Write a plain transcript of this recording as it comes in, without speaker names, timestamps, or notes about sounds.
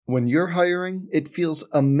When you're hiring, it feels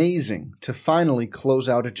amazing to finally close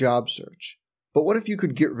out a job search. But what if you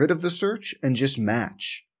could get rid of the search and just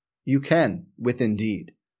match? You can with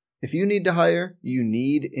Indeed. If you need to hire, you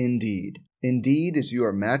need Indeed. Indeed is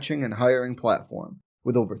your matching and hiring platform.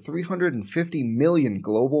 With over 350 million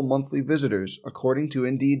global monthly visitors, according to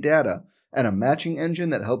Indeed data, and a matching engine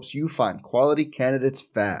that helps you find quality candidates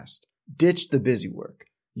fast. Ditch the busy work.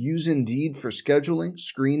 Use Indeed for scheduling,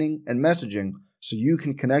 screening, and messaging so you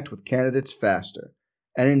can connect with candidates faster.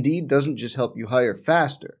 And Indeed doesn't just help you hire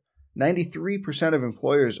faster. 93% of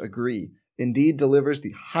employers agree Indeed delivers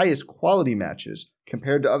the highest quality matches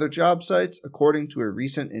compared to other job sites, according to a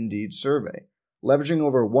recent Indeed survey. Leveraging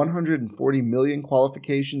over 140 million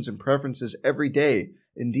qualifications and preferences every day,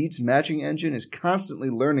 Indeed's matching engine is constantly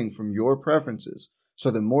learning from your preferences, so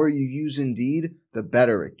the more you use Indeed, the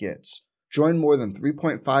better it gets. Join more than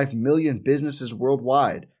 3.5 million businesses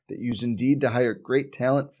worldwide that use Indeed to hire great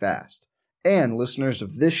talent fast. And listeners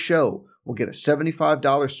of this show will get a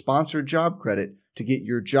 $75 sponsored job credit to get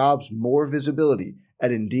your jobs more visibility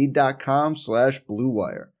at Indeed.com/Blue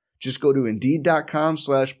Wire. Just go to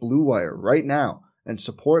Indeed.com/Blue Wire right now and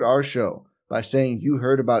support our show by saying you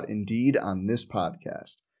heard about Indeed on this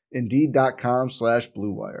podcast.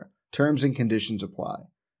 Indeed.com/Blue Wire. Terms and conditions apply.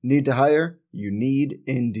 Need to hire? You need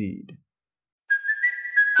Indeed.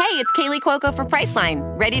 Hey, it's Kaylee Cuoco for Priceline.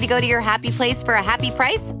 Ready to go to your happy place for a happy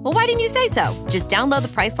price? Well, why didn't you say so? Just download the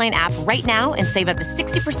Priceline app right now and save up to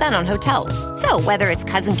 60% on hotels. So whether it's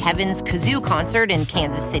Cousin Kevin's Kazoo Concert in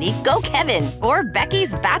Kansas City, go Kevin, or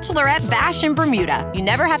Becky's Bachelorette Bash in Bermuda, you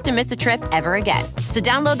never have to miss a trip ever again. So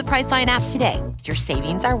download the Priceline app today. Your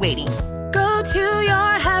savings are waiting. Go to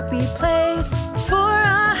your happy place for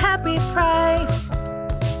a happy price.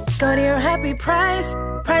 Go to your happy price,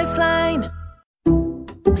 Priceline.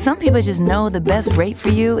 Some people just know the best rate for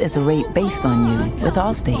you is a rate based on you with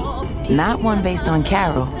Allstate. Not one based on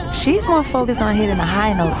Carol. She's more focused on hitting a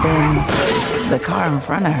high note than the car in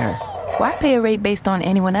front of her. Why pay a rate based on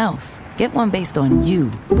anyone else? Get one based on you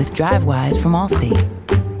with DriveWise from Allstate.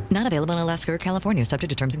 Not available in Alaska or California,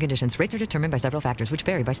 subject to terms and conditions. Rates are determined by several factors, which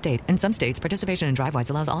vary by state. In some states, participation in DriveWise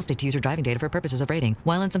allows Allstate to use your driving data for purposes of rating.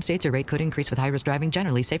 While in some states, your rate could increase with high-risk driving.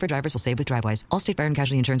 Generally, safer drivers will save with DriveWise. Allstate Fire and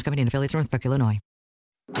Casualty Insurance Company and affiliates, Northbrook, Illinois.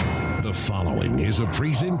 The following is a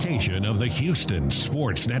presentation of the Houston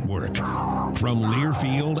Sports Network from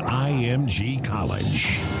Learfield IMG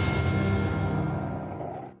College.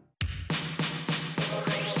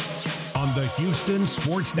 On the Houston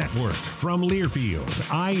Sports Network from Learfield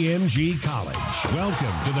IMG College.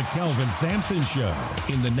 Welcome to the Kelvin Sampson Show.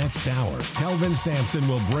 In the next hour, Kelvin Sampson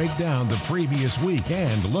will break down the previous week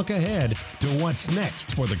and look ahead to what's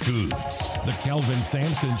next for the Cougs. The Kelvin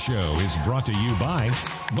Sampson Show is brought to you by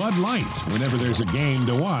Bud Light. Whenever there's a game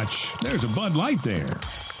to watch, there's a Bud Light there.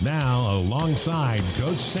 Now, alongside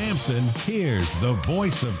Coach Sampson, here's the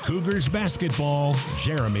voice of Cougars basketball,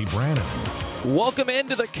 Jeremy Branham. Welcome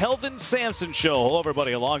into the Kelvin Sampson Show. Hello,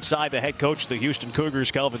 everybody. Alongside the head coach of the Houston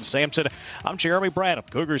Cougars, Kelvin Sampson, I'm Jeremy Branham.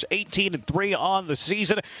 Cougars 18-3 on the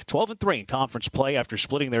season, 12-3 in conference play after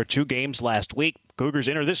splitting their two games last week. Cougars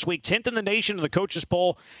enter this week 10th in the nation in the coaches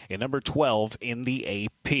poll and number 12 in the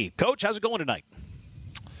AP. Coach, how's it going tonight?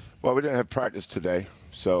 Well, we didn't have practice today,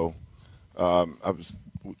 so the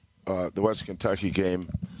West Kentucky game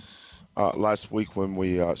last week when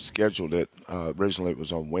we scheduled it. Originally, it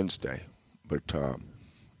was on Wednesday. But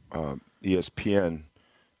ESPN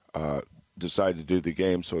decided to do the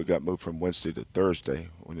game, so it got moved from Wednesday to Thursday.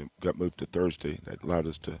 When it got moved to Thursday, that allowed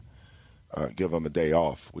us to give them a day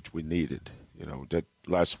off, which we needed. You know, that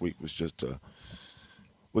last week was just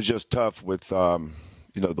tough with the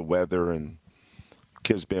weather and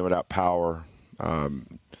kids being without power,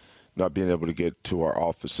 not being able to get to our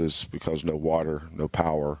offices because no water, no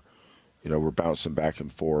power. You know, we're bouncing back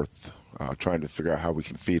and forth. Trying to figure out how we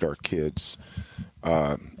can feed our kids.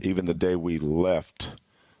 Even the day we left,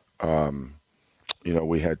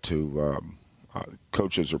 we had to,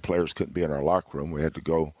 coaches or players couldn't be in our locker room. We had to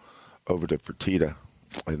go over to Fertitta.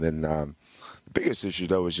 And then the biggest issue,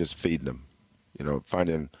 though, was just feeding them,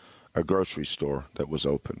 finding a grocery store that was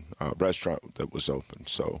open, a restaurant that was open.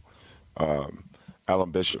 So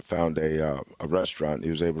Alan Bishop found a restaurant.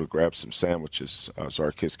 He was able to grab some sandwiches so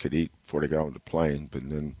our kids could eat before they got on the plane. But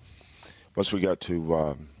then once we got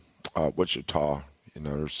to Wichita,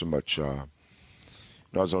 there's so much. I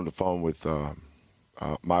was on the phone with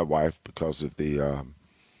my wife because of the,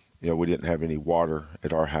 we didn't have any water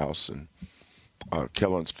at our house, and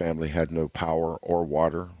Kellen's family had no power or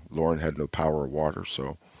water. Lauren had no power or water,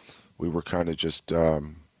 so we were kind of just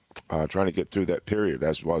trying to get through that period,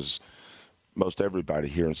 as was most everybody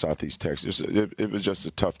here in Southeast Texas. It was just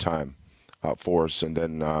a tough time for us. And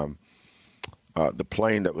then the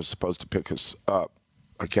plane that was supposed to pick us up,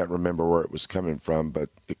 I can't remember where it was coming from, but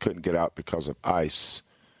it couldn't get out because of ice.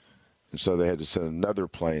 And so they had to send another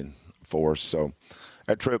plane for us. So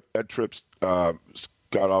that trip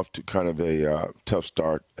got off to kind of a tough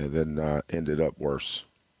start and then ended up worse.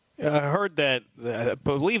 I heard that, I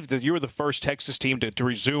believe that you were the first Texas team to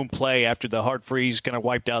resume play after the hard freeze kind of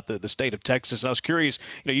wiped out the state of Texas. And I was curious,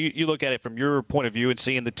 you look at it from your point of view and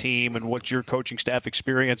seeing the team and what your coaching staff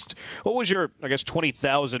experienced. What was your,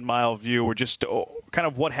 20,000-mile view, or just kind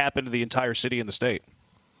of what happened to the entire city and the state?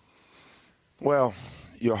 Well,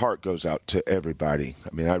 your heart goes out to everybody.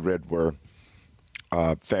 I mean, I read where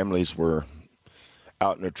families were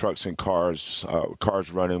out in their trucks and cars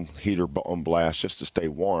running, heater on blast just to stay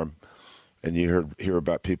warm. And you hear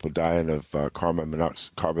about people dying of carbon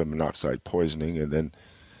monoxide poisoning. And then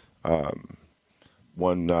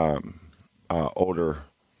one older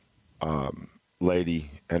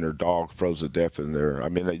lady and her dog froze to death in there. I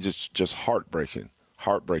mean, just heartbreaking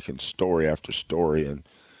story after story. And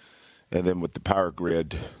then with the power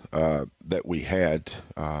grid that we had,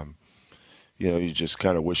 you just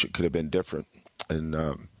kind of wish it could have been different. And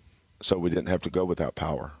so we didn't have to go without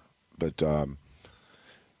power. But,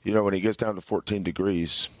 when it gets down to 14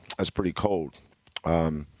 degrees, that's pretty cold.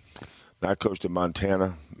 I coached in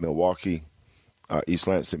Montana, Milwaukee, East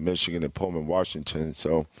Lansing, Michigan, and Pullman, Washington.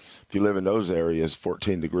 So if you live in those areas,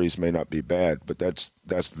 14 degrees may not be bad, but that's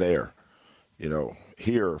there.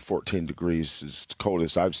 Here, 14 degrees is the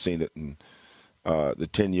coldest I've seen it in the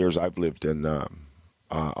 10 years I've lived in,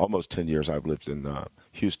 almost 10 years I've lived in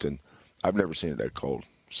Houston. I've never seen it that cold.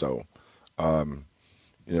 So,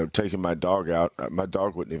 taking my dog out, my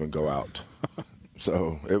dog wouldn't even go out.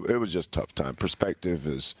 So it was just a tough time. Perspective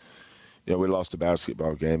is, we lost a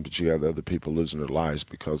basketball game, but you have other people losing their lives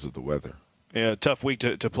because of the weather. Yeah, tough week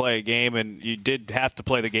to play a game, and you did have to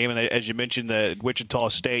play the game. And as you mentioned, the Wichita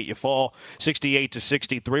State, you fall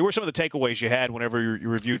 68-63. What were some of the takeaways you had whenever you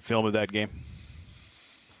reviewed film of that game?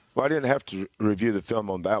 Well, I didn't have to review the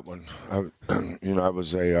film on that one. I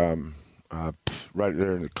was right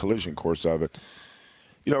there in the collision course of it.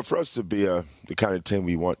 For us to be the kind of team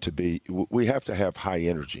we want to be, we have to have high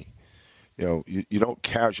energy. You don't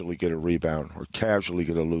casually get a rebound or casually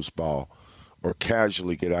get a loose ball or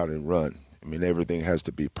casually get out and run. I mean, everything has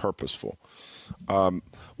to be purposeful. One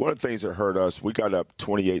of the things that hurt us, we got up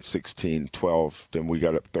 28-16, 12, then we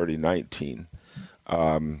got up 30-19.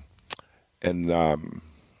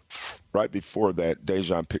 Right before that,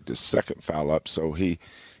 Dejan picked his second foul up, so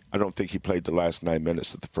I don't think he played the last 9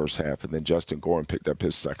 minutes of the first half, and then Justin Gorham picked up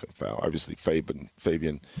his second foul. Obviously,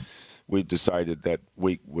 Fabian, we decided that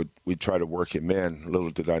we'd try to work him in. Little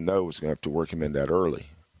did I know I was going to have to work him in that early.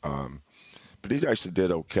 But he actually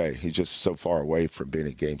did okay. He's just so far away from being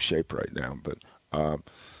in game shape right now. But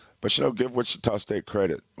give Wichita State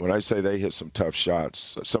credit. When I say they hit some tough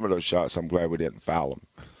shots, some of those shots, I'm glad we didn't foul them.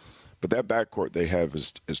 But that backcourt they have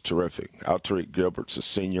is terrific. Alteric Gilbert's a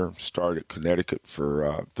senior, started at Connecticut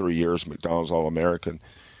for 3 years, McDonald's All-American.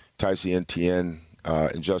 Tyson Etienne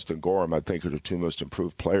and Justin Gorham, I think, are the two most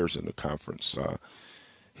improved players in the conference.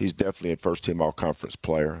 He's definitely a first-team all-conference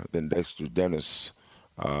player. Then Dexter Dennis,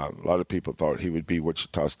 a lot of people thought he would be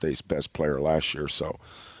Wichita State's best player last year. So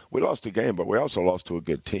we lost the game, but we also lost to a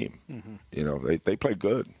good team. Mm-hmm. They played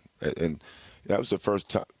good. And that was the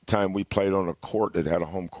first time we played on a court that had a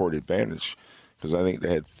home court advantage, because I think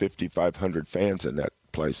they had 5,500 fans in that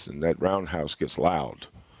place, and that roundhouse gets loud.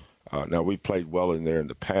 Now, we've played well in there in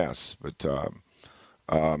the past, but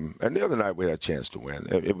and the other night we had a chance to win.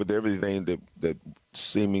 With everything that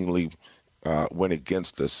seemingly went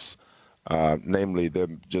against us, namely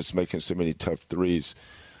them just making so many tough threes.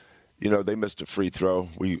 They missed a free throw.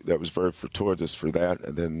 That was very fortuitous for that,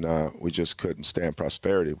 and then we just couldn't stand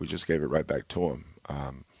prosperity. We just gave it right back to them,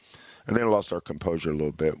 and then lost our composure a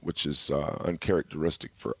little bit, which is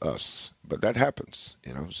uncharacteristic for us. But that happens,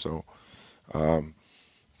 So,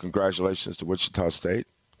 congratulations to Wichita State,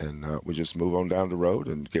 and we just move on down the road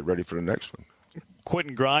and get ready for the next one.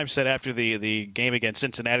 Quentin Grimes said after the game against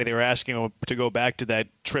Cincinnati, they were asking him to go back to that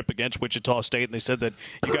trip against Wichita State, and they said that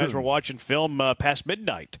you guys were watching film past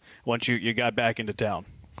midnight once you got back into town.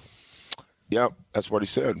 Yeah, that's what he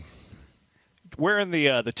said. Wearing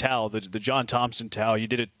the towel, the John Thompson towel, you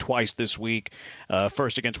did it twice this week,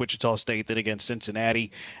 first against Wichita State, then against Cincinnati,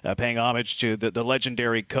 paying homage to the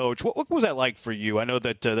legendary coach. What was that like for you? I know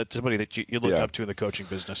that that's somebody that you looked up to in the coaching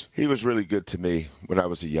business. He was really good to me when I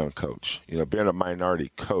was a young coach. Being a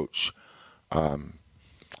minority coach,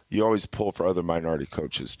 you always pull for other minority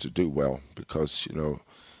coaches to do well because,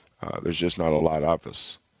 There's just not a lot of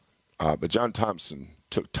us. But John Thompson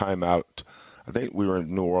took time out. I think we were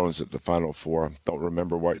in New Orleans at the Final Four. Don't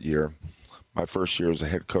remember what year. My first year as a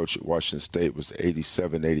head coach at Washington State was the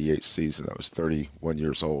 87-88 season. I was 31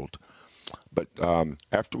 years old. But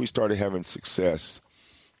after we started having success,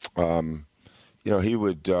 he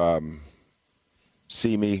would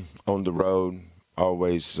see me on the road,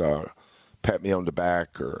 always pat me on the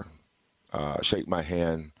back or shake my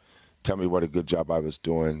hand, tell me what a good job I was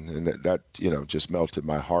doing. And that just melted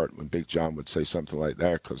my heart when Big John would say something like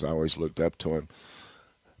that, because I always looked up to him.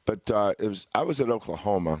 But I was at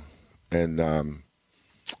Oklahoma, and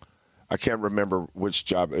I can't remember which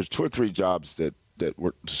job. There's 2 or 3 jobs that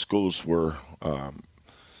schools were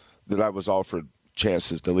that I was offered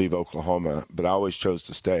chances to leave Oklahoma, but I always chose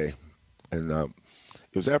to stay. And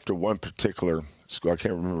it was after one particular school. I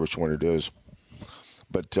can't remember which one it is,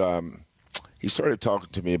 but he started talking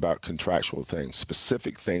to me about contractual things,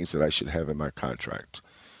 specific things that I should have in my contract.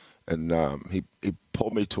 And he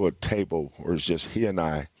pulled me to a table where it was just he and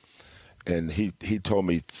I, and he told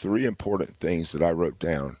me 3 important things that I wrote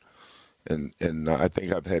down. And I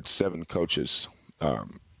think I've had 7 coaches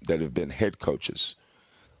that have been head coaches.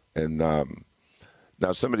 And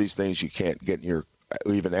now some of these things you can't get in your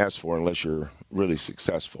even ask for unless you're really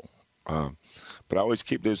successful. But I always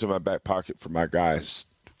keep those in my back pocket for my guys,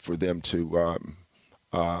 for them to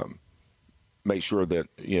make sure that,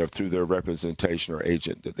 through their representation or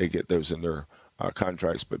agent, that they get those in their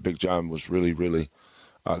contracts. But Big John was really, really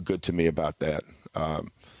good to me about that.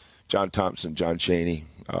 John Thompson, John Chaney,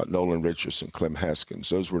 Nolan Richardson, Clem Haskins,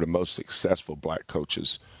 those were the most successful black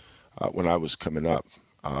coaches when I was coming up.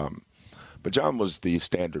 But John was the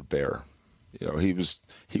standard bearer.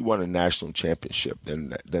 He won a national championship.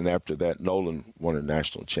 Then after that, Nolan won a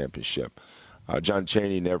national championship. John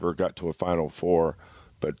Chaney never got to a Final Four,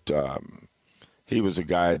 but he was a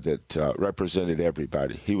guy that represented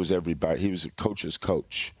everybody. He was everybody. He was a coach's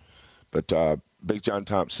coach. But Big John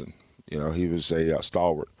Thompson, he was a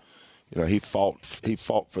stalwart. He fought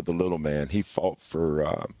for the little man. He fought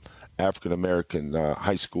for African American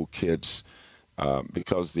high school kids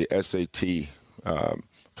because the SAT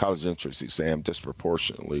college entrance exam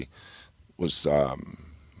disproportionately was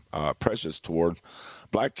precious toward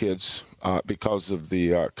black kids because of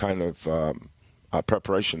the kind of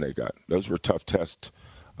preparation they got. Those were tough tests,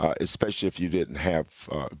 especially if you didn't have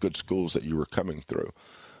good schools that you were coming through.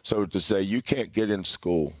 So to say you can't get in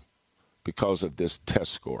school because of this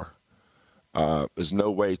test score, there's no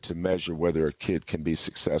way to measure whether a kid can be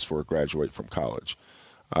successful or graduate from college.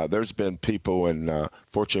 There's been people in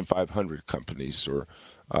Fortune 500 companies or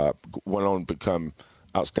went on to become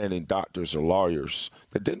outstanding doctors or lawyers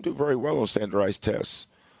that didn't do very well on standardized tests.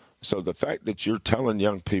 So the fact that you're telling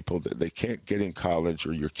young people that they can't get in college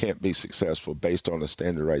or you can't be successful based on a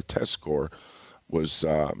standardized test score was,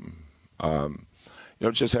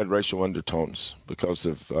 just had racial undertones because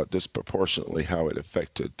of disproportionately how it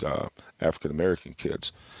affected African-American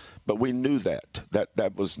kids. But we knew that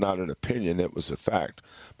was not an opinion, it was a fact.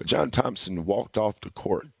 But John Thompson walked off the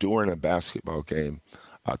court during a basketball game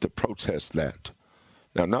to protest that.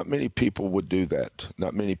 Now, not many people would do that.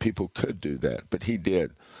 Not many people could do that, but he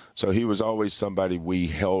did. So he was always somebody we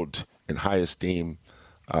held in high esteem,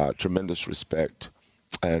 tremendous respect,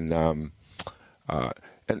 and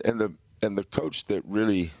the coach that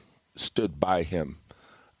really stood by him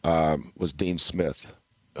was Dean Smith,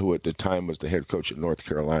 who at the time was the head coach at North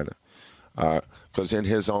Carolina. Because in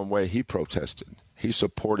his own way, he protested. He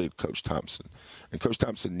supported Coach Thompson, and Coach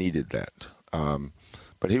Thompson needed that.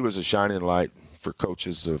 But he was a shining light for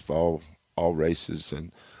coaches of all races,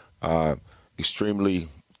 and extremely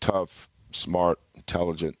tough, smart,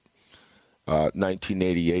 intelligent,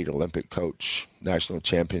 1988 Olympic coach, national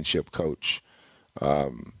championship coach,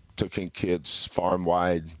 took in kids far and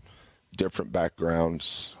wide, different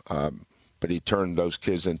backgrounds, but he turned those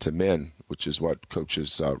kids into men, which is what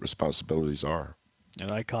coaches' responsibilities are. An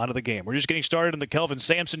icon of the game. We're just getting started in the Kelvin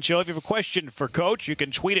Sampson Show. If you have a question for Coach, you can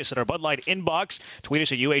tweet us at our Bud Light inbox. Tweet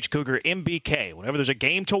us at UHCougarMBK. Whenever there's a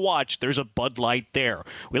game to watch, there's a Bud Light there.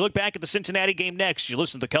 We look back at the Cincinnati game next. You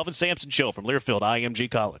listen to the Kelvin Sampson Show from Learfield IMG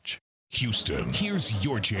College. Houston, here's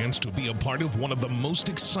your chance to be a part of one of the most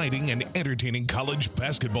exciting and entertaining college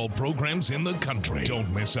basketball programs in the country.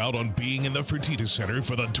 Don't miss out on being in the Fertitta Center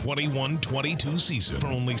for the 21-22 season. For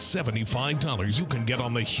only $75, you can get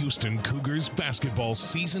on the Houston Cougars basketball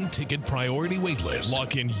season ticket priority waitlist.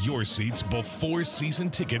 Lock in your seats before season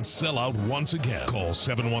tickets sell out once again. Call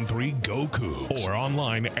 713-GO-COUGS or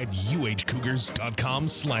online at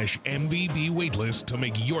uhcougars.com/MBB waitlist to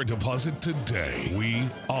make your deposit today. We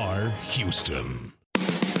are Houston.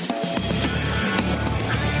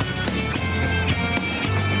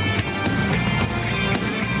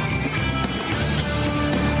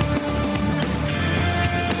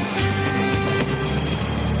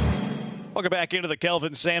 back into the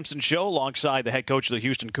Kelvin Sampson Show alongside the head coach of the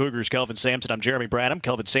Houston Cougars, Kelvin Sampson. I'm Jeremy Branham.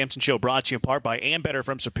 Kelvin Sampson Show brought to you in part by Ambetter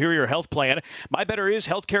from Superior Health Plan. MyBetter is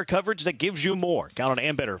healthcare coverage that gives you more. Count on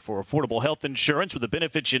Ambetter for affordable health insurance with the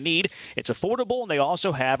benefits you need. It's affordable, and they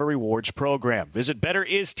also have a rewards program. Visit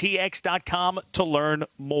betteristx.com to learn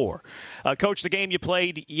more. Coach, the game you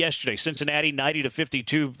played yesterday, Cincinnati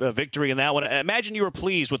 90-52 victory in that one. Imagine you were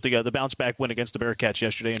pleased with the bounce-back win against the Bearcats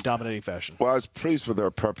yesterday in dominating fashion. Well, I was pleased with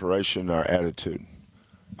our preparation, our attitude.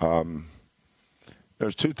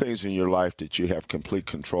 There's two things in your life that you have complete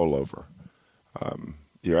control over.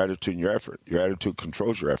 Your attitude and your effort. Your attitude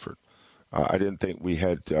controls your effort. I didn't think we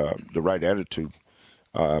had the right attitude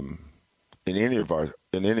in any of our.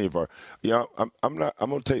 I'm going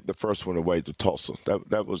to take the first one away to Tulsa.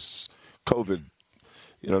 That was COVID.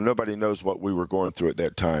 Nobody knows what we were going through at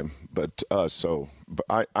that time, but us. So,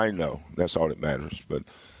 but I know that's all that matters. But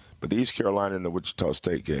the East Carolina and the Wichita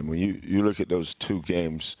State game, when you look at those two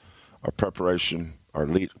games, our preparation, our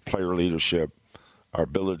player leadership, our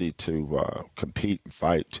ability to compete and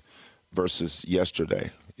fight versus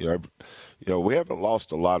yesterday. We haven't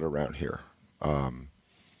lost a lot around here. I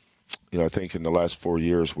think in the last 4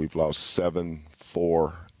 years we've lost 7,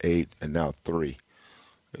 4, 8, and now 3.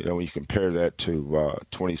 When you compare that to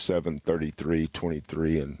 27, 33,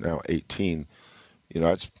 23, and now 18,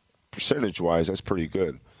 that's percentage-wise, that's pretty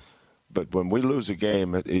good. But when we lose a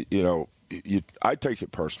game, I take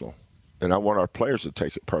it personal, and I want our players to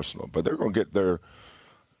take it personal. But they're going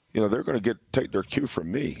to get take their cue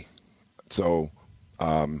from me. So,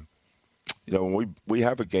 when we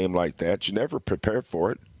have a game like that, you never prepare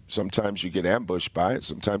for it. Sometimes you get ambushed by it.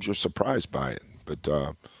 Sometimes you're surprised by it. But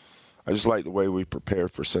I just like the way we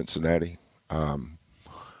prepared for Cincinnati.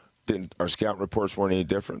 Our scouting reports weren't any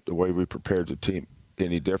different. The way we prepared the team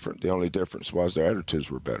any different. The only difference was their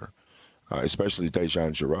attitudes were better. Especially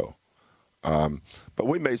Dejan Giroux. But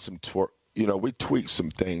we made we tweaked some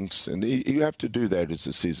things, and you have to do that as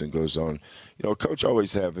the season goes on. A coach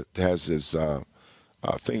always has his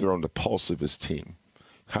finger on the pulse of his team.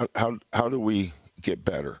 How do we get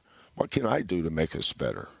better? What can I do to make us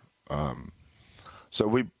better? So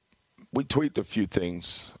we tweaked a few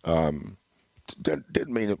things. That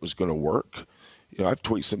didn't mean it was going to work. I've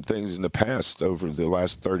tweaked some things in the past over the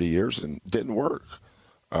last 30 years and it didn't work.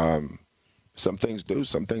 Some things do,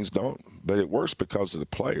 some things don't. But it works because of the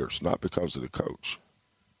players, not because of the coach.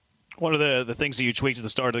 One of the things that you tweaked at the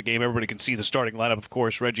start of the game, everybody can see the starting lineup, of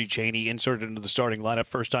course. Reggie Chaney inserted into the starting lineup.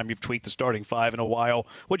 First time you've tweaked the starting 5 in a while.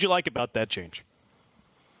 What'd you like about that change?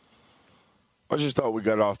 I just thought we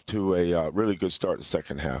got off to a really good start the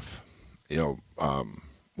second half.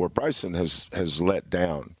 Where Bryson has let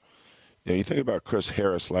down. You think about Chris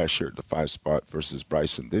Harris last year at the 5 spot versus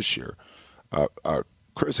Bryson this year.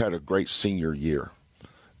 Chris had a great senior year.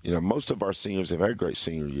 Most of our seniors have had great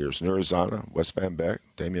senior years. Nurizana, Wes Van Beck,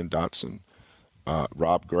 Damian Dotson,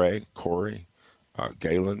 Rob Gray, Corey,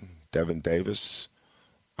 Galen, Devin Davis,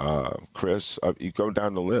 Chris. You go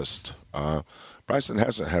down the list. Bryson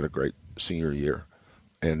hasn't had a great senior year.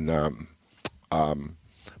 And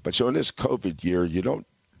but in this COVID year, you don't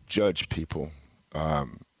judge people,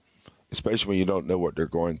 especially when you don't know what they're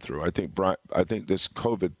going through. I think this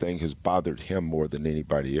COVID thing has bothered him more than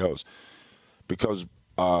anybody else because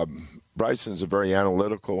Bryson's a very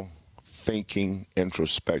analytical, thinking,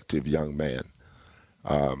 introspective young man.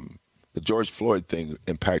 The George Floyd thing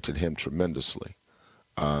impacted him tremendously.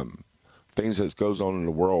 Things that goes on in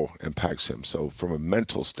the world impacts him. So from a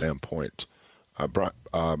mental standpoint,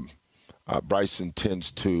 Bryson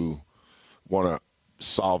tends to want to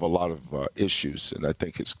solve a lot of issues, and I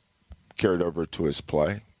think it's carried over to his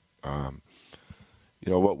play.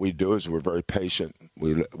 What we do is we're very patient.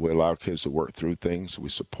 We allow kids to work through things. We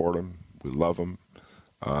support them. We love them.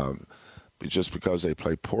 But just because they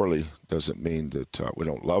play poorly doesn't mean that we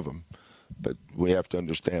don't love them. But we have to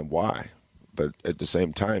understand why. But at the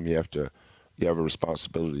same time, you have a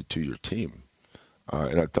responsibility to your team.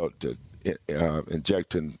 And I thought that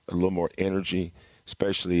injecting a little more energy,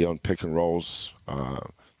 especially on pick and rolls,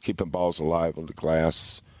 keeping balls alive on the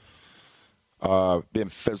glass, being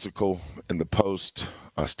physical in the post,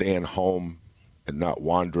 staying home and not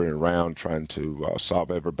wandering around trying to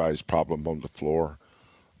solve everybody's problem on the floor.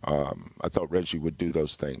 I thought Reggie would do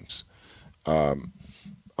those things. When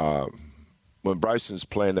Bryson's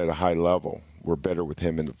playing at a high level, we're better with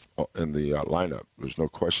him in the lineup. There's no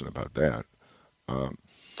question about that.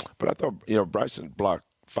 But I thought, Bryson blocked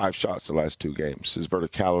 5 shots the last 2 games. His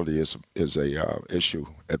verticality is a issue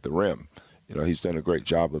at the rim. He's done a great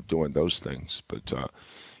job of doing those things. But,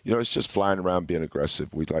 it's just flying around being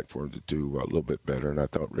aggressive. We'd like for him to do a little bit better, and I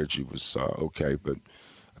thought Reggie was okay. But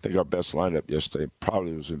I think our best lineup yesterday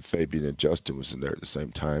probably was when Fabian and Justin was in there at the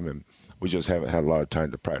same time, and we just haven't had a lot of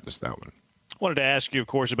time to practice that one. Wanted to ask you, of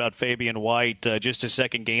course, about Fabian White. Just his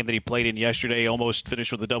second game that he played in yesterday, almost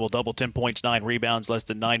finished with a double-double, 10 points, 9 rebounds, less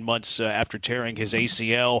than 9 months after tearing his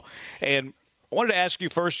ACL. And I wanted to ask you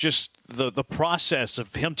first just the process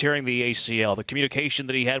of him tearing the ACL, the communication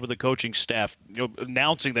that he had with the coaching staff,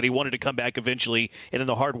 announcing that he wanted to come back eventually, and then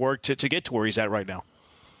the hard work to get to where he's at right now.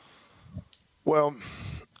 Well,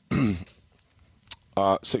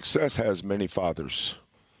 success has many fathers.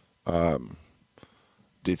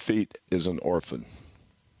 Defeat is an orphan.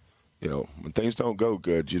 When things don't go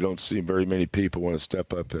good, you don't see very many people want to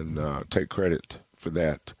step up and take credit for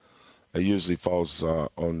that. It usually falls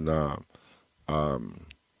on an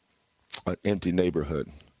empty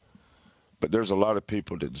neighborhood. But there's a lot of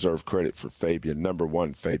people that deserve credit for Fabian. Number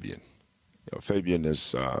one, Fabian. Fabian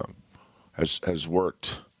has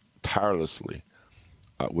worked tirelessly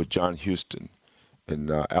with John Houston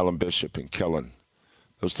and Alan Bishop and Kelvin.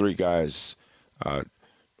 Those three guys.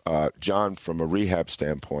 John from a rehab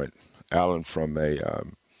standpoint, Alan from a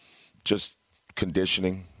just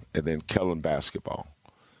conditioning, and then Kelvin basketball.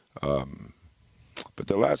 But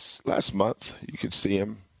the last month, you could see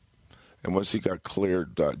him, and once he got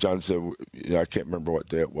cleared, John said, I can't remember what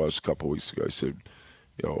day it was, a couple of weeks ago. He said,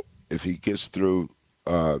 if he gets through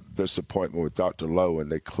this appointment with Dr. Lowe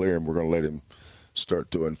and they clear him, we're going to let him start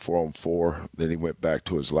doing 4-on-4. Then he went back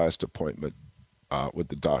to his last appointment with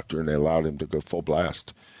the doctor, and they allowed him to go full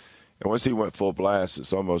blast. And once he went full blast,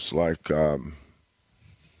 it's almost like riding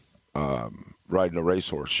a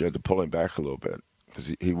racehorse. You had to pull him back a little bit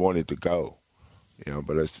because he wanted to go,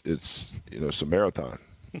 but it's a marathon.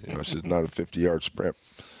 It's just not a 50-yard sprint.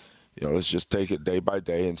 Let's just take it day by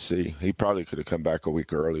day and see. He probably could have come back a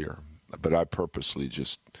week earlier, but I purposely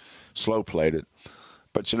just slow played it.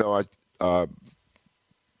 But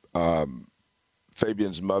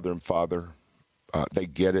Fabian's mother and father, they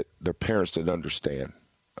get it. Their parents didn't understand,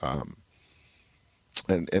 and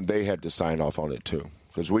they had to sign off on it too,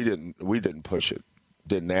 because we didn't push it,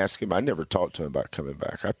 didn't ask him. I never talked to him about coming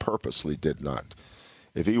back. I purposely did not.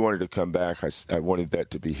 If he wanted to come back, I wanted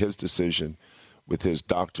that to be his decision with his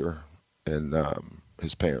doctor and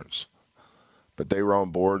his parents. But they were on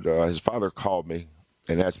board. His father called me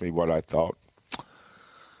and asked me what I thought.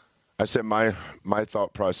 I said my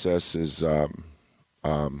thought process is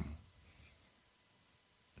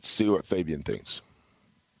see what Fabian thinks.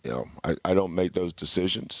 I don't make those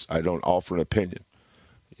decisions. I don't offer an opinion.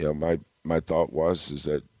 My thought is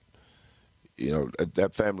that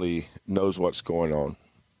that family knows what's going on,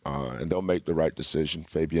 and they'll make the right decision.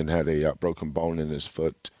 Fabian had a broken bone in his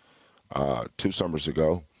foot 2 summers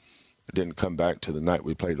ago. It didn't come back to the night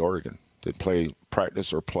we played Oregon. Didn't play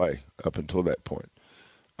practice or play up until that point.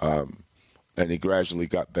 And he gradually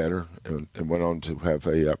got better and went on to have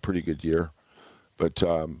a pretty good year. But,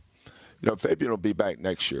 Fabian will be back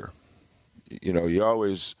next year. We're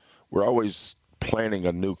always planning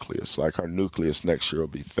a nucleus. Like our nucleus next year will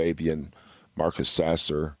be Fabian, Marcus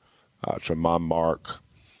Sasser, Tremont Mark.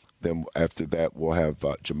 Then after that, we'll have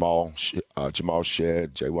Jamal Shedd,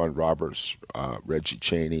 J1 Roberts, Reggie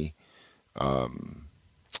Chaney. I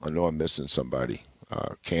know I'm missing somebody,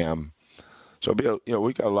 Cam. So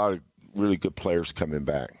we got a lot of really good players coming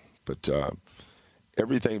back. But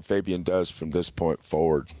everything Fabian does from this point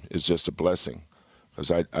forward is just a blessing,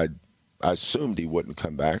 because I assumed he wouldn't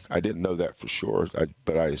come back. I didn't know that for sure,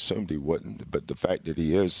 but I assumed he wouldn't. But the fact that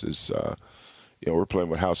he is we're playing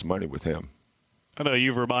with house money with him. I know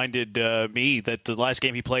you've reminded me that the last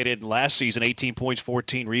game he played in last season, 18 points,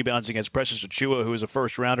 14 rebounds against Precious Achiuwa, who is a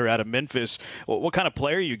first-rounder out of Memphis. What kind of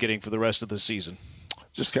player are you getting for the rest of the season?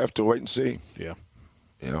 Just have to wait and see. Yeah.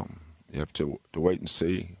 You have to wait and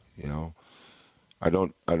see. I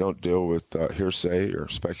don't deal with hearsay or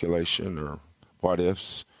speculation or what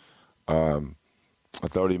ifs. I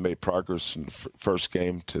thought he made progress in the first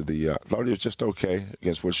game to I thought he was just okay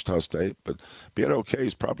against Wichita State, but being okay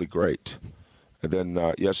is probably great. And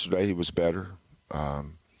then yesterday he was better.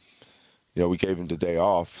 We gave him the day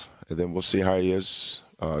off, and then we'll see how he is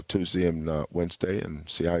Tuesday and Wednesday, and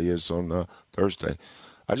see how he is on Thursday.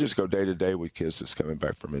 I just go day to day with kids that's coming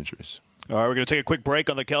back from injuries. All right, we're going to take a quick break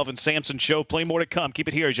on the Kelvin Sampson Show. Plenty more to come. Keep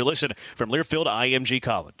it here as you listen from Learfield IMG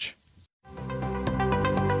College.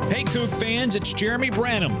 Hey, Coug fans, it's Jeremy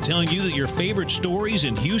Branham telling you that your favorite stories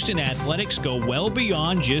in Houston athletics go well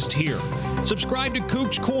beyond just here. Subscribe to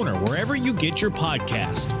Coug's Corner wherever you get your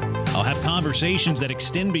podcast. I'll have conversations that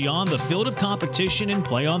extend beyond the field of competition and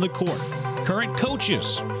play on the court. Current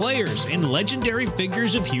coaches, players, and legendary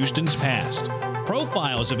figures of Houston's past.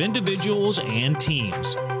 Profiles of individuals and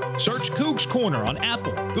teams. Search Cougs Corner on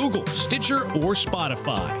Apple, Google, Stitcher, or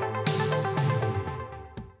Spotify.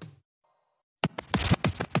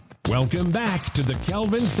 Welcome back to the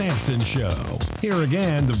Kelvin Sampson Show. Here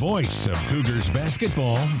again, the voice of Cougars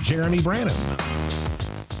basketball, Jeremy Branham.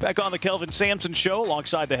 Back on the Kelvin Sampson Show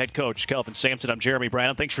alongside the head coach, Kelvin Sampson. I'm Jeremy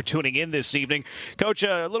Branham. Thanks for tuning in this evening. Coach,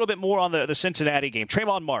 a little bit more on the Cincinnati game.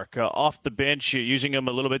 Trayvon Mark off the bench, using him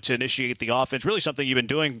a little bit to initiate the offense. Really something you've been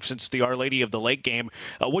doing since the Our Lady of the Lake game.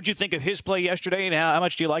 What did you think of his play yesterday, and how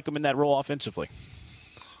much do you like him in that role offensively?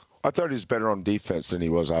 I thought he was better on defense than he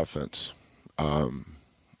was offense. One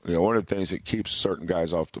of the things that keeps certain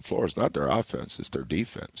guys off the floor is not their offense, it's their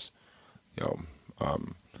defense.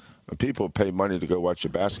 When people pay money to go watch a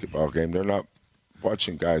basketball game, they're not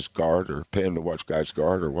watching guys guard or paying to watch guys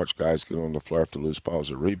guard or watch guys get on the floor after loose balls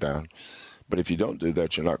or rebound. But if you don't do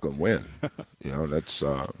that, you're not going to win. That's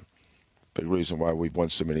a big reason why we've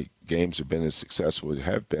won so many games, have been as successful as we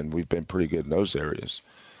have been. We've been pretty good in those areas.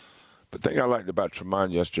 But the thing I liked about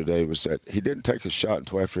Tremont yesterday was that he didn't take a shot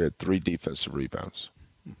until after he had 3 defensive rebounds.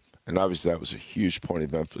 And obviously that was a huge point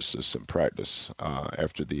of emphasis in practice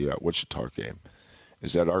after the Wichita game,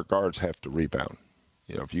 is that our guards have to rebound.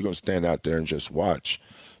 If you're going to stand out there and just watch,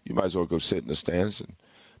 you might as well go sit in the stands and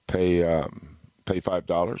pay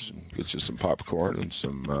 $5 and get you some popcorn and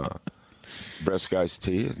some breast iced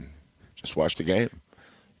tea and just watch the game.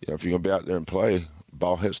 If you're going to be out there and play,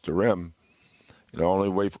 ball hits the rim, the only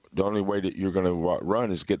way that you're going to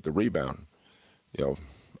run is get the rebound. You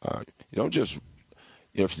don't just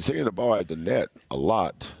if you're taking the ball at the net a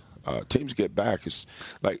lot, teams get back. It's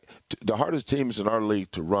like the hardest teams in our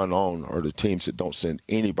league to run on are the teams that don't send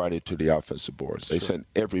anybody to the offensive boards. They send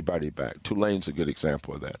everybody back. Tulane's a good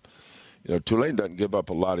example of that. Tulane doesn't give up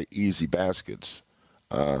a lot of easy baskets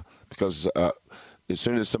because as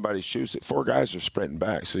soon as somebody shoots it, 4 guys are sprinting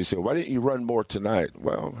back. So you say, why didn't you run more tonight?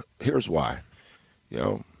 Well, here's why.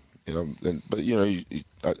 I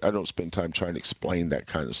don't spend time trying to explain that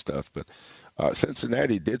kind of stuff, but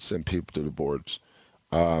Cincinnati did send people to the boards.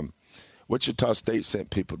 Wichita State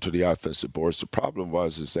sent people to the offensive boards. The problem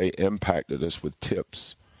is they impacted us with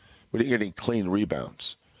tips. We didn't get any clean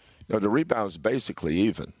rebounds. The rebounds basically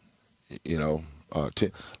even. A lot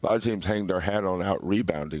of teams hang their hat on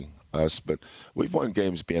out-rebounding us, but we've won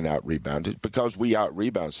games being out-rebounded. Because we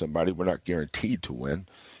out-rebound somebody, we're not guaranteed to win.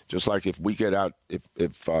 Just like if we get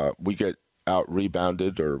we get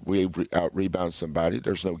out-rebounded or we out-rebound somebody,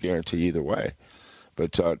 there's no guarantee either way.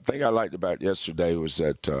 But the thing I liked about yesterday was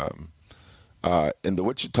that in the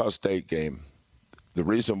Wichita State game, the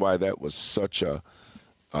reason why that was such a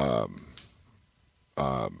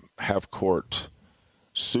half-court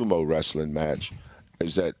sumo wrestling match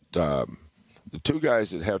is that the 2 guys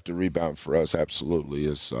that have to rebound for us absolutely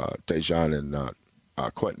is Dejan and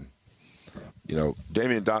Quentin.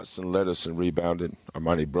 Damian Dotson led us in rebounding.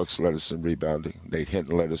 Armani Brooks led us in rebounding. Nate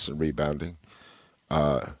Hinton led us in rebounding.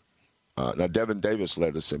 Now, Devin Davis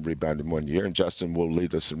led us in rebounding one year, and Justin will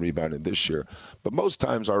lead us in rebounding this year. But most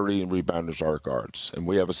times our leading rebounders are guards, and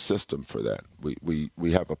we have a system for that. We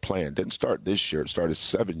have a plan. Didn't start this year. It started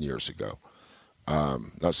 7 years ago.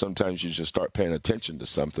 Now, sometimes you just start paying attention to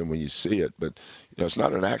something when you see it, but it's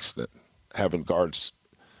not an accident having guards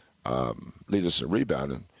lead us in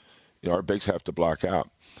rebounding. Our bigs have to block out.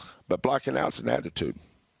 But blocking out's an attitude.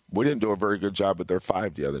 We didn't do a very good job with their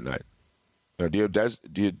 5 the other night.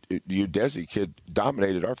 Udezi kid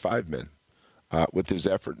dominated our 5 men with his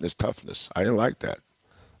effort and his toughness. I didn't like that.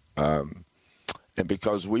 And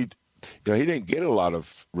because he didn't get a lot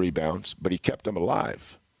of rebounds, but he kept them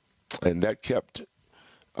alive. And that kept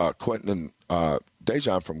Quentin and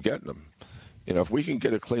Dejan from getting them. If we can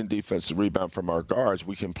get a clean defensive rebound from our guards,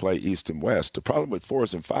 we can play east and west. The problem with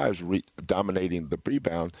 4s and 5s dominating the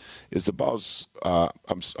rebound is the balls.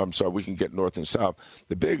 We can get north and south.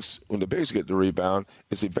 When the bigs get the rebound,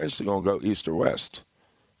 it's eventually going to go east or west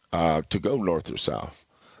to go north or south.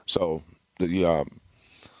 So the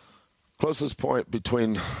closest point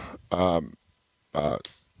between 2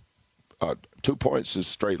 points is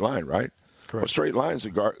straight line, right? Correct. Well, straight lines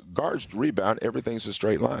are guards rebound. Everything's a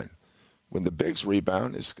straight line. When the bigs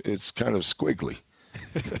rebound, it's kind of squiggly,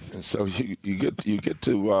 and so you get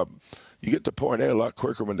to point A a lot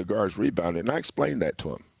quicker when the guards rebound. And I explained that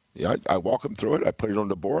to him. I walk him through it. I put it on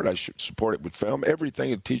the board. I support it with film.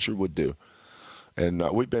 Everything a teacher would do, and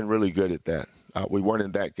we've been really good at that. We weren't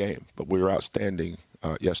in that game, but we were outstanding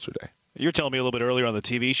yesterday. You're telling me a little bit earlier on the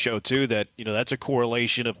TV show, too, that that's a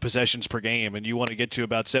correlation of possessions per game, and you want to get to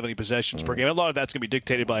about 70 possessions per game. A lot of that's going to be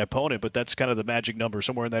dictated by opponent, but that's kind of the magic number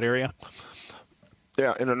somewhere in that area?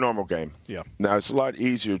 Yeah, in a normal game. Yeah. Now, it's a lot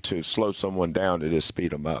easier to slow someone down than to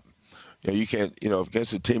speed them up. You can't,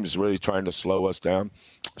 against a team that's really trying to slow us down.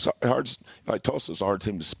 It's hard, like Tulsa's a hard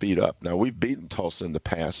team to speed up. Now, we've beaten Tulsa in the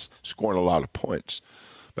past, scoring a lot of points.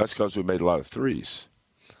 That's because we made a lot of threes.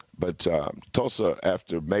 But Tulsa,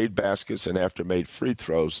 after made baskets and after made free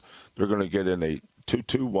throws, they're going to get in a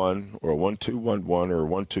 2-2-1 or a 1-2-1-1 or a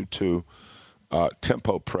 1-2-2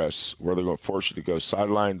 tempo press where they're going to force you to go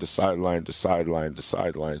sideline to sideline to sideline to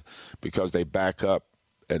sideline because they back up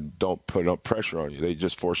and don't put up pressure on you. They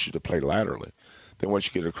just force you to play laterally. Then once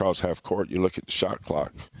you get across half court, you look at the shot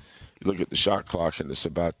clock. And it's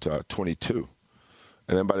about 22.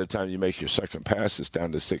 And then by the time you make your second pass, it's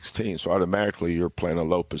down to 16. So automatically you're playing a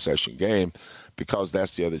low possession game because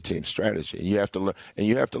that's the other team's strategy. And you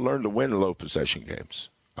have to learn to win low possession games.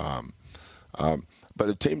 But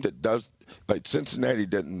a team that does, like Cincinnati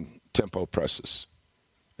didn't tempo presses.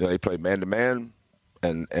 They play man-to-man.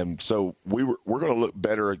 And so we're going to look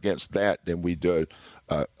better against that than we did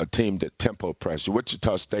a team that tempo pressed.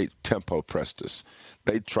 Wichita State tempo pressed us.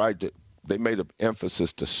 They made an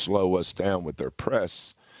emphasis to slow us down with their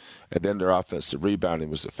press, and then their offensive rebounding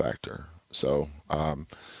was a factor. So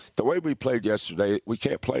the way we played yesterday, we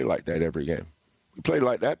can't play like that every game. We played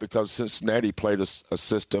like that because Cincinnati played a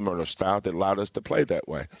system or a style that allowed us to play that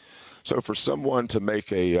way. So for someone to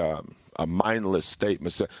make a mindless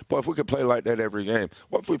statement, say, "Boy, if we could play like that every game,"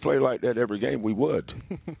 what if we play like that every game? We would.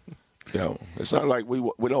 It's not like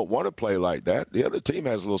we don't want to play like that. The other team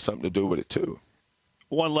has a little something to do with it too.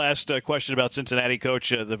 One last question about Cincinnati, Coach.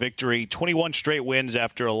 The victory, 21 straight wins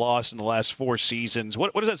after a loss in the last 4 seasons.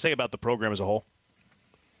 What does that say about the program as a whole?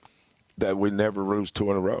 That we never lose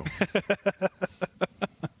 2 in a row.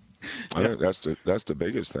 I think that's the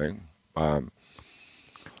biggest thing. But,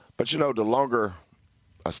 the longer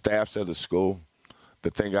a staff's at a school,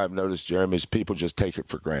 the thing I've noticed, Jeremy, is people just take it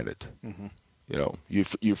for granted. Mm-hmm.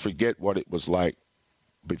 You forget what it was like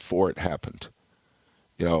before it happened.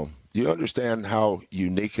 You understand how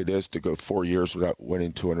unique it is to go 4 years without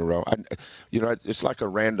winning 2 in a row. It's like a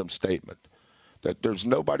random statement that there's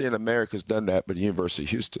nobody in America has done that but the University of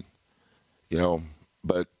Houston.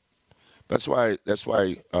 But that's why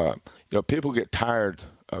people get tired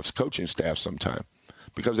of coaching staff sometimes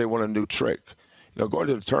because they want a new trick. Going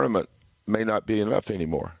to the tournament may not be enough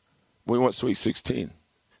anymore. We want Sweet 16.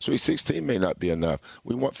 Sweet 16 may not be enough.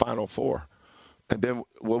 We want Final Four. And then,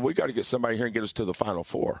 we got to get somebody here and get us to the Final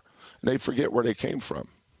Four. And they forget where they came from.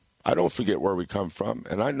 I don't forget where we come from.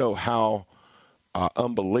 And I know how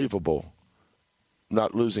unbelievable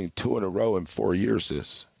not losing 2 in a row in 4 years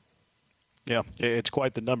is. Yeah, it's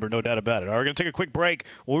quite the number, no doubt about it. All right, we're going to take a quick break.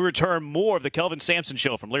 When we return, more of the Kelvin Sampson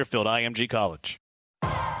Show from Learfield IMG College.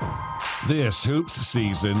 This hoops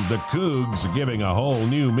season, the Cougs are giving a whole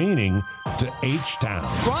new meaning to H-Town.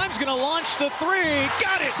 Grimes going to launch the three.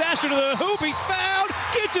 Got it. Sasser to the hoop. He's fouled.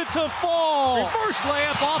 Gets it to fall. Reverse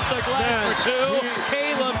layup off the glass for 2.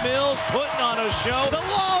 Kayla Mills putting on a show. The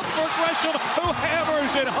love for Gresham, who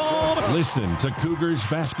hammers it home. Listen to Cougars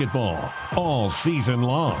basketball all season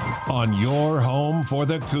long on your home for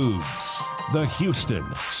the Cougs, the Houston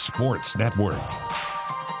Sports Network.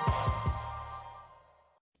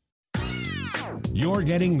 You're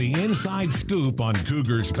getting the inside scoop on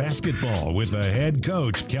Cougars basketball with the head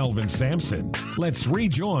coach, Kelvin Sampson. Let's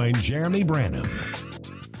rejoin Jeremy Branham.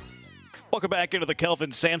 Welcome back into the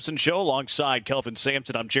Kelvin Sampson Show. Alongside Kelvin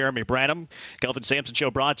Sampson, I'm Jeremy Branham. Kelvin Sampson Show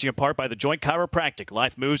brought to you in part by the Joint Chiropractic.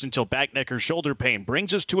 Life moves until back, neck, or shoulder pain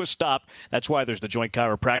brings us to a stop. That's why there's the Joint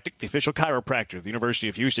Chiropractic, the official chiropractor of the University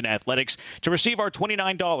of Houston Athletics. To receive our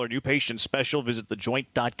 $29 new patient special, visit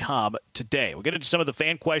thejoint.com today. We'll get into some of the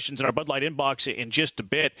fan questions in our Bud Light inbox in just a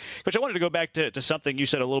bit. Coach, I wanted to go back to something you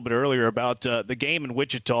said a little bit earlier about the game in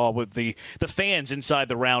Wichita with the fans inside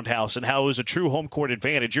the Roundhouse and how it was a true home court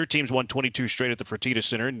advantage. Your team's won 22 straight at the Fertitta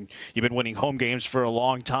Center, and you've been winning home games for a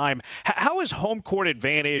long time. How is home court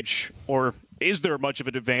advantage, or is there much of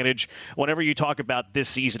an advantage whenever you talk about this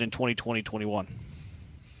season in 2020-21?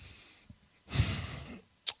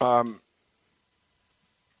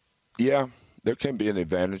 Yeah, there can be an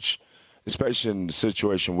advantage, especially in the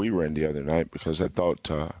situation we were in the other night, because I thought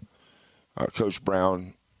Coach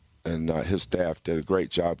Brown and his staff did a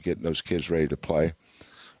great job getting those kids ready to play.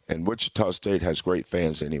 And Wichita State has great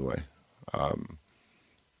fans anyway.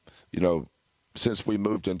 Since we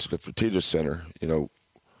moved into the Fertitta Center,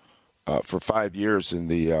 for 5 years in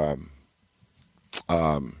the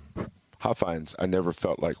Hawthorns, I never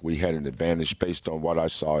felt like we had an advantage based on what I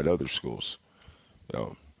saw at other schools.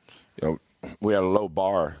 We had a low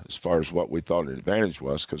bar as far as what we thought an advantage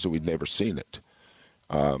was because we'd never seen it.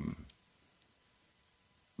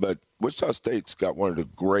 But Wichita State's got one of the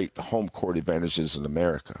great home court advantages in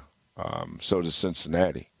America. So does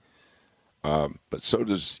Cincinnati. But so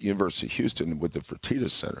does University of Houston with the Fertitta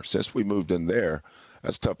Center. Since we moved in there,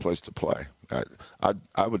 that's a tough place to play.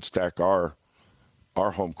 I would stack our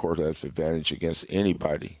home court advantage against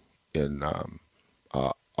anybody in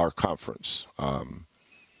our conference.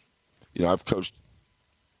 I've coached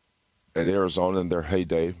at Arizona in their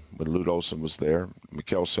heyday when Lute Olson was there.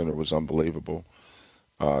 McKell Center was unbelievable.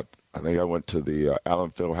 I think I went to the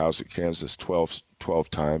Allen Fieldhouse at Kansas 12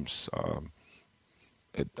 times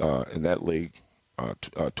in that league,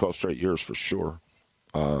 12 straight years for sure.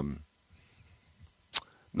 Not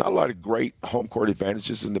a lot of great home court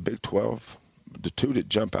advantages in the Big 12. The two that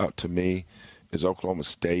jump out to me is Oklahoma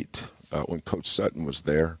State when Coach Sutton was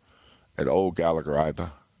there at Old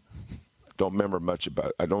Gallagher-Iba.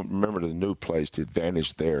 I don't remember the new place, the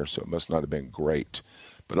advantage there, so it must not have been great.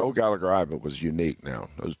 But Old Gallagher-Iba was unique now.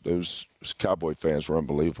 Those Cowboy fans were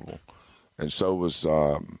unbelievable. And so was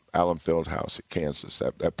Allen Fieldhouse at Kansas.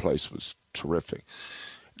 That place was terrific.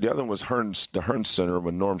 The other one was the Hearn Center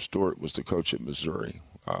when Norm Stewart was the coach at Missouri.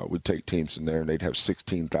 We'd take teams in there, and they'd have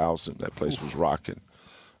 16,000. That place was rocking.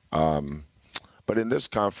 But in this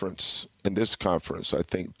conference, I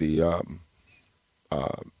think the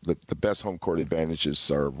best home court advantages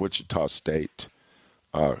are Wichita State.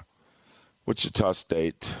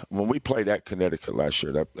 When we played at Connecticut last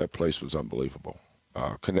year, that place was unbelievable.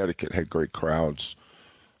 Connecticut had great crowds.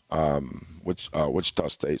 Wichita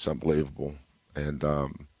State's unbelievable. And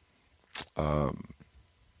who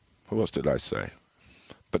else did I say?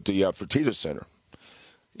 But the Fertitta Center.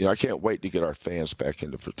 I can't wait to get our fans back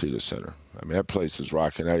into Fertitta Center. I mean, that place is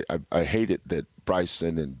rocking. I hate it that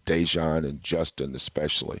Bryson and Dejan and Justin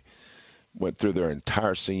especially went through their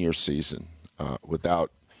entire senior season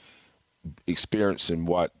without experiencing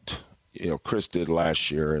what Chris did last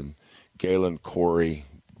year and Galen, Corey,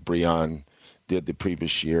 Breon did the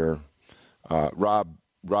previous year. Rob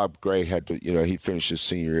Gray had to, he finished his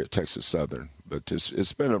senior year at Texas Southern. But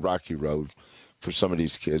it's been a rocky road for some of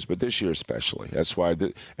these kids, but this year especially. That's why,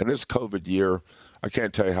 and this COVID year, I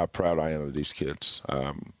can't tell you how proud I am of these kids.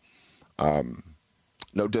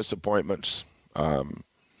 No disappointments,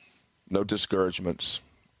 no discouragements.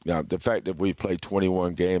 The fact that we played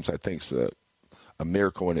 21 games, I think, is a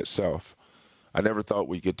miracle in itself. I never thought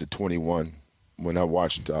we'd get to 21 when I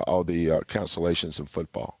watched all the cancellations in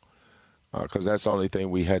football, because that's the only thing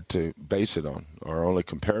we had to base it on, our only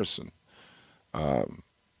comparison.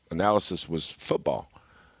 Analysis was football,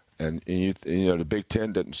 and the Big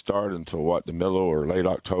Ten didn't start until the middle or late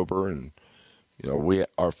October, and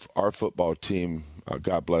our football team,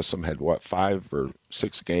 God bless them, had 5 or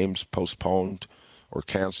 6 games postponed or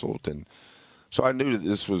canceled, and so I knew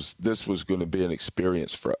that this was going to be an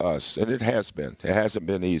experience for us, and it has been. It hasn't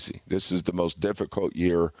been easy. This is the most difficult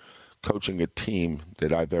year coaching a team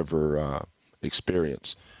that I've ever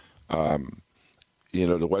experienced.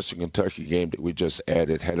 The Western Kentucky game that we just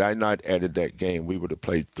added, had I not added that game, we would have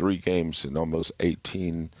played 3 games in almost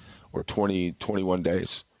 18 or 21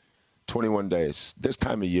 days. 21 days. This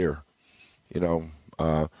time of year, we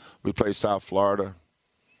played South Florida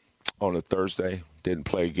on a Thursday, didn't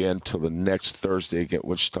play again till the next Thursday against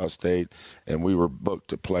Wichita State, and we were booked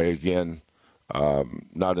to play again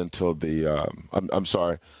not until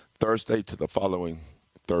Thursday to the following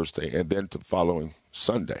Thursday, and then to the following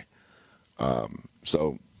Sunday.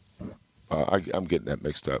 So I'm getting that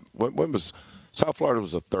mixed up. When was South Florida?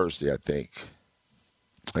 Was a Thursday, I think,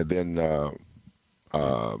 and then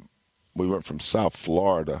we went from South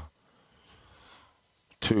Florida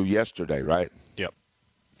to yesterday, right? Yep.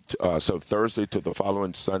 So Thursday to the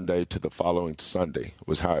following Sunday to the following Sunday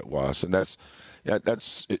was how it was, and that's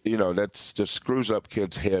just screws up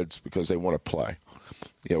kids' heads because they want to play.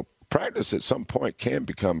 Practice at some point can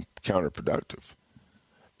become counterproductive.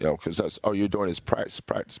 Because that's all you're doing is practice.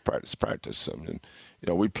 I mean,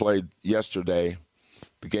 we played yesterday.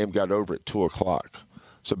 The game got over at 2:00.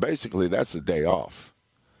 So basically, that's the day off.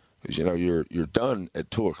 Because you're done at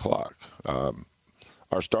 2:00.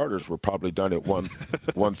 Our starters were probably done at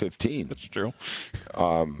 1:15. That's true.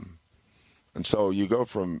 And so you go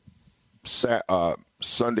from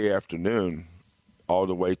Sunday afternoon all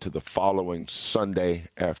the way to the following Sunday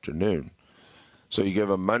afternoon. So you give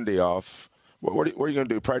them Monday off. What are you going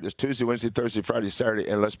to do? Practice Tuesday, Wednesday, Thursday, Friday, Saturday,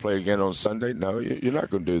 and let's play again on Sunday? No, you're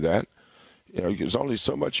not going to do that. There's only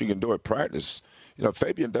so much you can do at practice.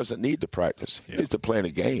 Fabian doesn't need to practice. He needs to play in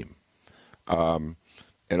a game. And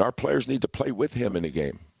our players need to play with him in a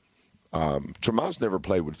game. Tremont's never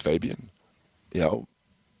played with Fabian. You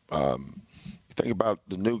think about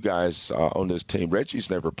the new guys on this team.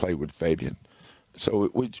 Reggie's never played with Fabian.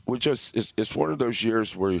 So we just it's one of those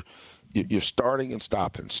years where you're starting and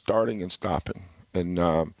stopping. And,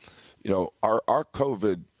 our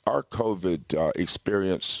COVID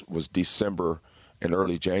experience was December and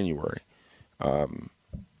early January. I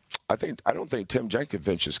don't think Tim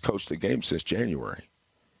Jankovich has coached a game since January.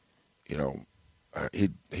 He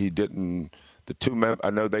didn't. I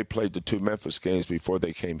know they played the 2 Memphis games before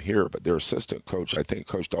they came here, but their assistant coach, I think,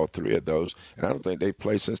 coached all 3 of those. And I don't think they've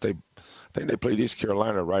played since I think they played East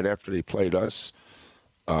Carolina right after they played us.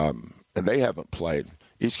 And they haven't played.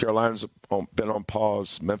 East Carolina's been on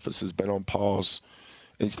pause. Memphis has been on pause.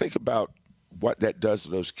 And you think about what that does to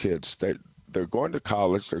those kids. They're going to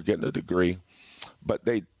college. They're getting a degree. But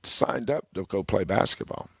they signed up to go play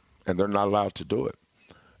basketball, and they're not allowed to do it.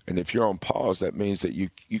 And if you're on pause, that means that you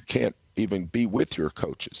can't even be with your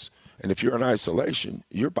coaches. And if you're in isolation,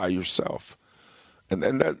 you're by yourself. And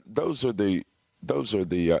then those are the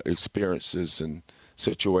experiences and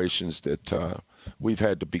situations that we've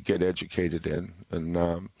had to get educated in. And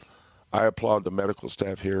I applaud the medical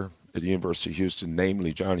staff here at the University of Houston,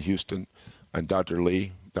 namely John Houston and Dr.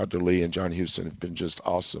 Lee. Dr. Lee and John Houston have been just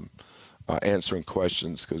awesome answering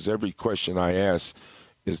questions, because every question I ask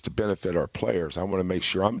is to benefit our players. I want to make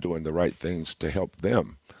sure I'm doing the right things to help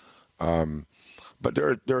them. But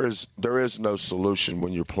there is no solution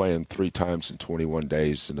when you're playing 3 times in 21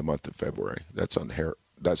 days in the month of February. That's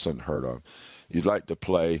unheard of. You'd like to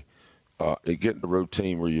play, get in the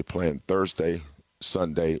routine where you're playing Thursday,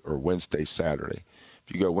 Sunday, or Wednesday, Saturday.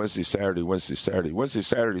 If you go Wednesday, Saturday, Wednesday, Saturday, Wednesday,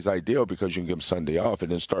 Saturday is ideal because you can give them Sunday off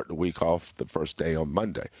and then start the week off the first day on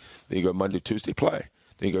Monday. Then you go Monday, Tuesday, play.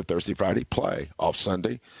 Then you go Thursday, Friday, play. Off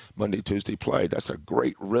Sunday, Monday, Tuesday, play. That's a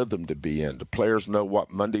great rhythm to be in. The players know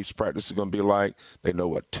what Monday's practice is going to be like. They know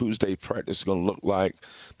what Tuesday practice is going to look like.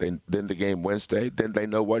 Then the game Wednesday. Then they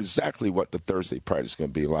know exactly what the Thursday practice is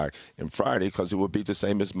going to be like. And Friday, because it will be the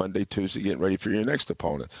same as Monday, Tuesday, getting ready for your next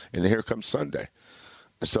opponent. And then here comes Sunday.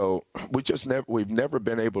 So we've never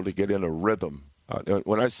been able to get in a rhythm.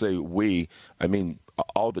 When I say we, I mean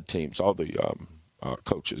all the teams, all the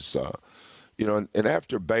coaches. And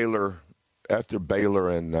after Baylor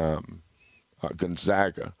and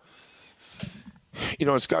Gonzaga,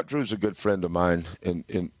 and Scott Drew's a good friend of mine, and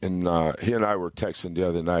he and I were texting the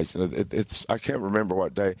other night. I can't remember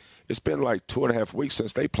what day. It's been like 2.5 weeks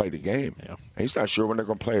since they played a game. Yeah. And he's not sure when they're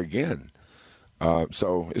going to play again.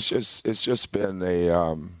 So it's just been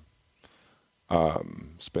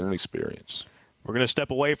it's been an experience. We're going to step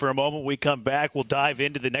away for a moment. When we come back, we'll dive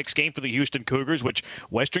into the next game for the Houston Cougars, which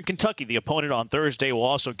Western Kentucky, the opponent on Thursday. We'll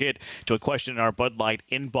also get to a question in our Bud Light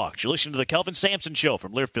inbox. You're listening to the Kelvin Sampson Show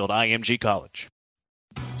from Learfield IMG College.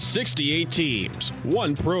 68 teams,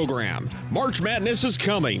 one program. March Madness is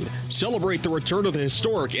coming. Celebrate the return of the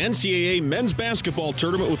historic NCAA men's basketball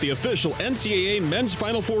tournament with the official NCAA men's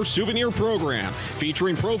Final Four souvenir program,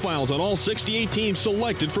 featuring profiles on all 68 teams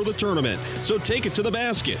selected for the tournament. So take it to the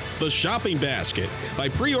basket, the shopping basket, by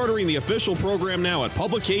pre-ordering the official program now at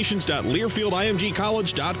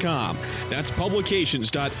publications.learfieldimgcollege.com. That's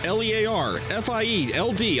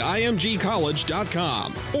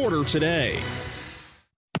publications.learfieldimgcollege.com. Order today.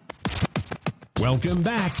 Welcome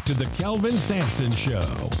back to the Kelvin Sampson Show.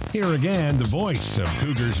 Here again, the voice of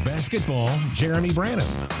Cougars basketball, Jeremy Branham.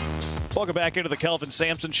 Welcome back into the Kelvin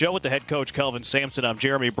Sampson Show with the head coach, Kelvin Sampson. I'm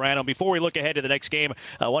Jeremy Branham. Before we look ahead to the next game,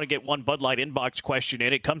 I want to get one Bud Light inbox question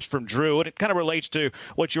in. It comes from Drew, and it kind of relates to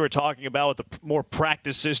what you were talking about with the more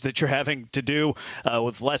practices that you're having to do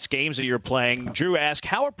with less games that you're playing. Drew asked,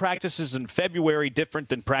 how are practices in February different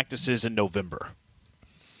than practices in November?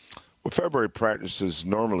 Well, February practices,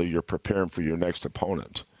 normally you're preparing for your next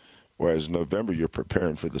opponent, whereas November you're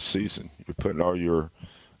preparing for the season. You're putting all your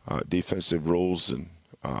defensive rules and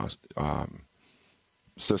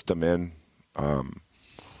system in.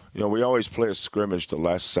 We always play a scrimmage the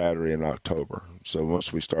last Saturday in October. So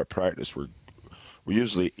once we start practice, we're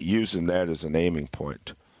usually using that as an aiming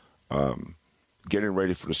point, getting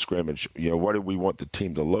ready for the scrimmage. What do we want the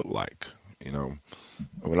team to look like?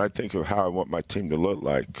 When I think of how I want my team to look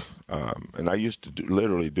like, and I used to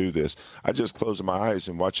literally do this, I just close my eyes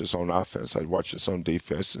and watch us on offense. I'd watch us on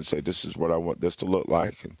defense and say, this is what I want this to look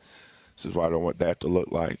like, and this is what I don't want that to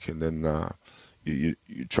look like. And then you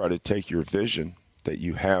try to take your vision that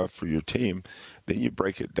you have for your team, then you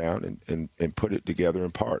break it down and put it together in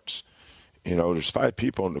parts. There's 5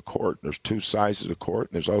 people on the court. There's 2 sides of the court,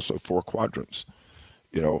 and there's also 4 quadrants.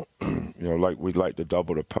 Like we'd like to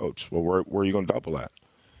double the post. Well, where are you going to double at?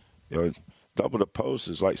 Double the post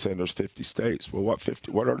is like saying there's 50 states. Well,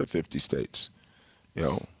 what are the 50 states?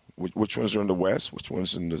 Which ones are in the west? Which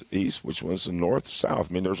ones in the east? Which ones in the north, south?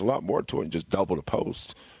 I mean, there's a lot more to it than just double the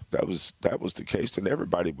post. That was the case, then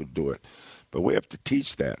everybody would do it. But we have to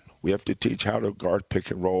teach that. We have to teach how to guard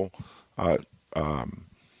pick and roll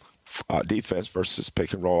defense versus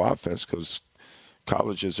pick and roll offense because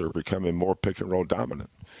colleges are becoming more pick and roll dominant.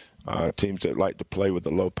 Teams that like to play with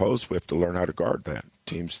the low post, we have to learn how to guard that.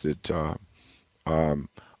 Teams that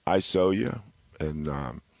ISO you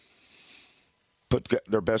and put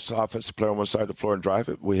their best offensive player on one side of the floor and drive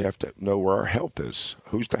it, we have to know where our help is.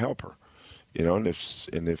 Who's the helper? You know, and if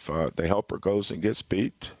the helper goes and gets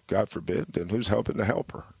beat, God forbid, then who's helping the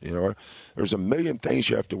helper? You know, there's a million things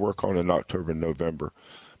you have to work on in October and November.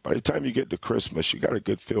 By the time you get to Christmas, you got a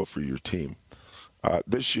good feel for your team.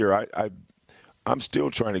 This year, I'm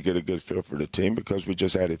still trying to get a good feel for the team because we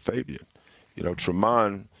just added Fabian. You know,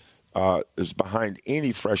 Tremont is behind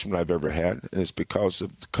any freshman I've ever had, and it's because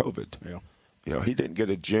of COVID. Yeah. You know, he didn't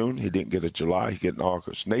get a June, he didn't get a July, he get an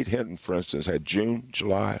August. Nate Hinton, for instance, had June,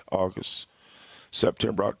 July, August,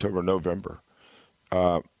 September, October, November.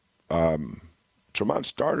 Tremont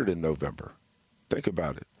started in November. Think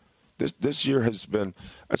about it. This year has been.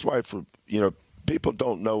 That's why people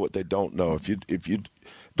don't know what they don't know. If you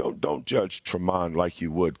don't judge Tremont like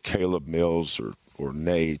you would Caleb Mills or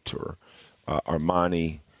Nate or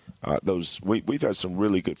Armani. We've had some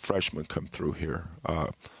really good freshmen come through here.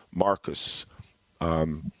 Marcus.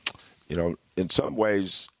 In some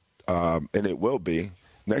ways, and it will be.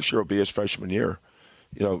 Next year will be his freshman year.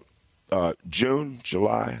 June,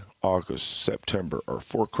 July, August, September are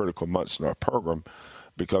 4 critical months in our program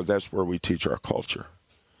because that's where we teach our culture.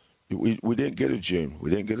 We didn't get a June,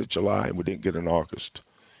 we didn't get a July, and we didn't get an August.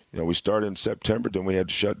 We started in September, then we had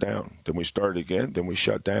to shut down. Then we started again, then we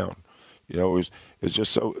shut down. It's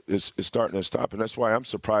just so it's starting to stop, and that's why I'm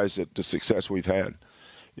surprised at the success we've had.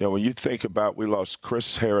 When you think about we lost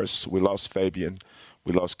Chris Harris, we lost Fabian,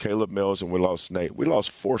 we lost Caleb Mills, and we lost Nate. We lost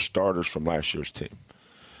 4 starters from last year's team.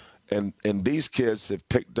 And these kids have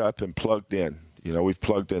picked up and plugged in. We've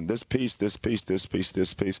plugged in this piece, this piece, this piece,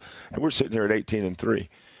 this piece, and we're sitting here at 18-3.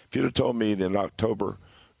 If you'd have told me in October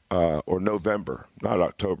or November, not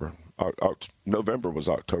October, November was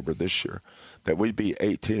October this year, that we'd be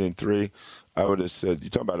 18-3, I would have said, "You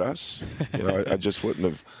talking about us?" I just wouldn't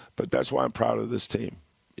have. But that's why I'm proud of this team.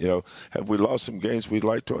 Have we lost some games we'd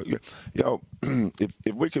like to?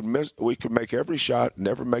 If we could we could make every shot,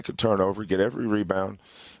 never make a turnover, get every rebound,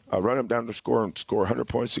 run them down the score and score 100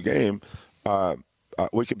 points a game,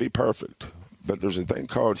 we could be perfect. But there's a thing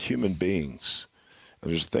called human beings,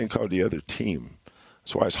 and there's a thing called the other team.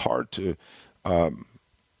 That's why it's hard to.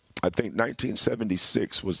 I think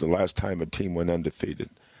 1976 was the last time a team went undefeated,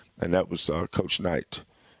 and that was Coach Knight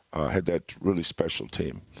had that really special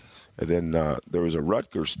team. And then there was a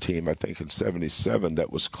Rutgers team, I think, in 77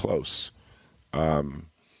 that was close.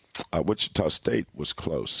 Wichita State was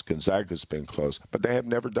close. Gonzaga's been close. But they have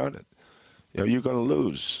never done it. You're going to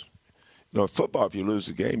lose. In football, if you lose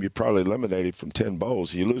a game, you're probably eliminated from 10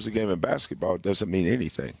 bowls. You lose a game in basketball, it doesn't mean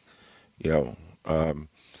anything. When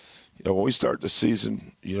we start the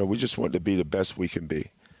season, we just want to be the best we can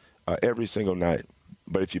be every single night.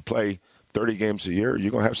 But if you play 30 games a year, you're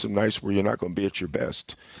going to have some nights where you're not going to be at your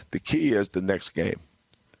best. The key is the next game.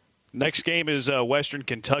 Next game is Western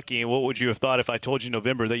Kentucky. And what would you have thought if I told you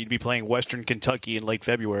November that you'd be playing Western Kentucky in late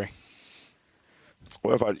February?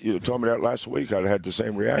 Well, if you'd told me that last week, I'd have had the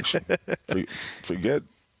same reaction. Forget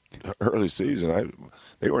early season.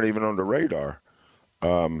 They weren't even on the radar.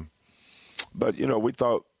 But, we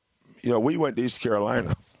thought, we went to East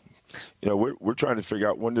Carolina. We're trying to figure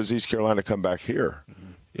out when does East Carolina come back here.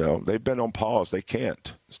 They've been on pause. They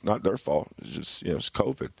can't. It's not their fault. It's just, it's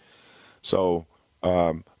COVID. So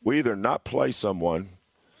we either not play someone,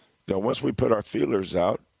 once we put our feelers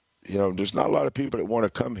out, there's not a lot of people that want to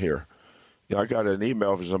come here. I got an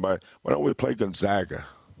email from somebody, why don't we play Gonzaga?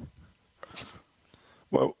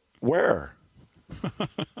 Well, where?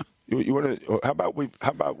 You want to? How about we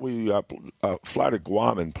fly to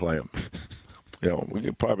Guam and play them? We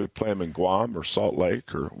could probably play them in Guam or Salt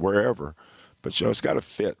Lake or wherever. But, it's got to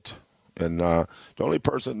fit. And the only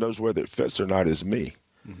person that knows whether it fits or not is me.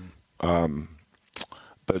 Mm-hmm.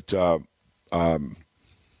 But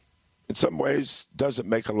in some ways, doesn't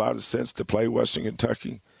make a lot of sense to play Western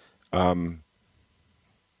Kentucky. But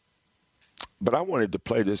I wanted to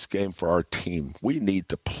play this game for our team. We need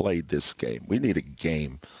to play this game. We need a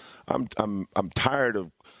game. I'm tired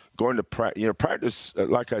of going to practice. Practice,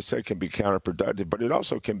 like I said, can be counterproductive, but it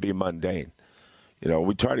also can be mundane.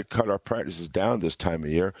 We try to cut our practices down this time of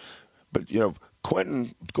year. But,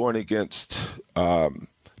 Quentin going against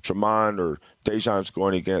Tremont or Dejan's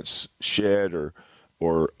going against Shed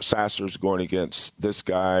or Sasser's going against this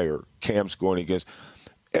guy or Cam's going against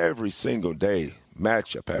every single day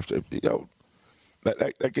matchup after,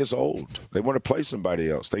 that gets old. They want to play somebody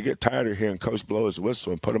else. They get tired of hearing Coach blow his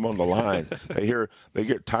whistle and put them on the line. They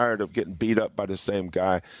get tired of getting beat up by the same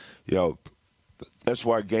guy. You know, that's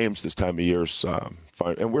why games this time of year is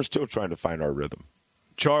fun. And we're still trying to find our rhythm.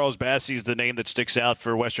 Charles Bassey's the name that sticks out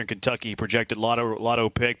for Western Kentucky. Projected lotto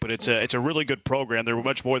pick, but it's a really good program. They're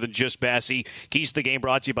much more than just Bassey. Keys to the Game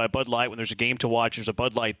brought to you by Bud Light. When there's a game to watch, there's a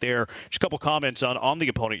Bud Light there. Just a couple comments on the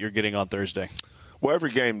opponent you're getting on Thursday. Well,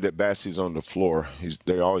 every game that Bassey's on the floor,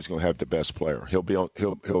 they're always going to have the best player. He'll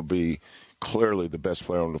be clearly the best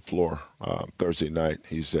player on the floor Thursday night.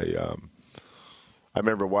 I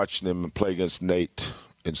remember watching him play against Nate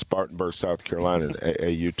in Spartanburg, South Carolina, in an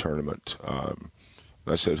AAU tournament.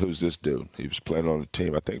 I said, "Who's this dude?" He was playing on a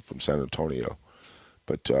team, I think, from San Antonio,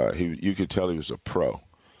 but you could tell he was a pro.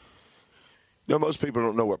 You know, most people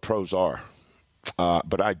don't know what pros are,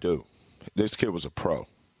 but I do. This kid was a pro.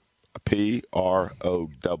 A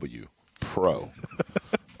P-R-O-W, pro.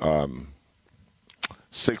 6'10",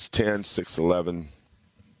 6'11".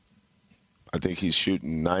 I think he's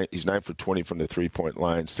shooting he's 9 for 20 from the three-point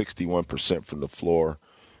line, 61% from the floor,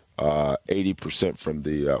 80% from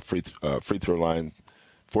the free throw line,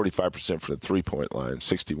 45% from the three-point line,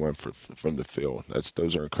 61 from the field.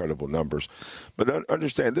 Those are incredible numbers. But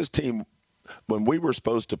understand, this team, when we were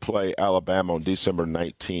supposed to play Alabama on December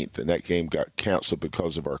 19th, and that game got canceled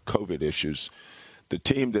because of our COVID issues, the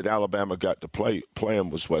team that Alabama got to play them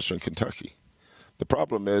was Western Kentucky. The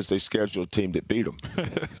problem is they scheduled a team that beat them.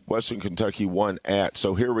 Western Kentucky won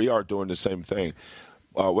so here we are doing the same thing.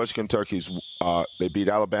 Western Kentucky's they beat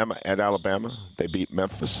Alabama at Alabama. They beat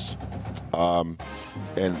Memphis, and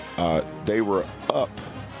they were up,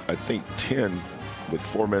 I think, 10 with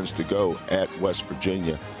 4 minutes to go at West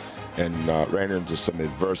Virginia, and ran into some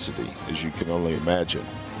adversity, as you can only imagine,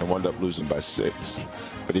 and wound up losing by 6.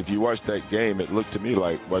 But if you watch that game, it looked to me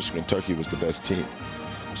like Western Kentucky was the best team.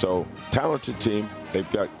 So, talented team. They've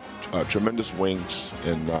got tremendous wings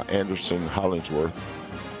in Anderson, Hollingsworth,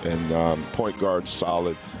 and point guard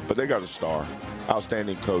solid. But they got a star,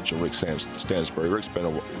 outstanding coach, and Rick Stansbury. Rick's been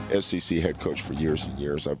a SEC head coach for years and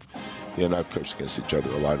years. He and I've coached against each other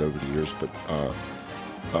a lot over the years, but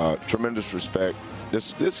tremendous respect.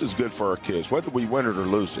 This is good for our kids, whether we win it or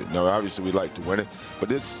lose it. Now, obviously, we like to win it, but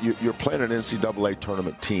you're playing an NCAA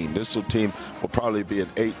tournament team. This team will probably be an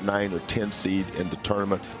 8, 9, or 10 seed in the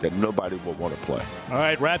tournament that nobody will want to play. All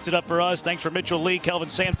right, wraps it up for us. Thanks for Mitchell Lee, Kelvin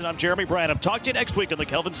Sampson. I'm Jeremy Branham. Talk to you next week on the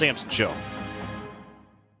Kelvin Sampson Show.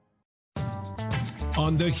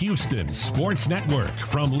 On the Houston Sports Network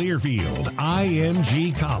from Learfield,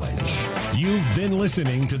 IMG College. You've been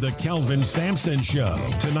listening to the Kelvin Sampson Show.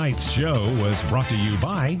 Tonight's show was brought to you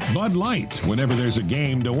by Bud Light. Whenever there's a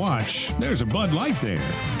game to watch, there's a Bud Light there.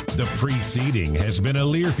 The preceding has been a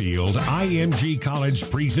Learfield IMG College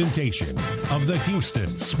presentation of the Houston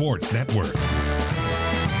Sports Network.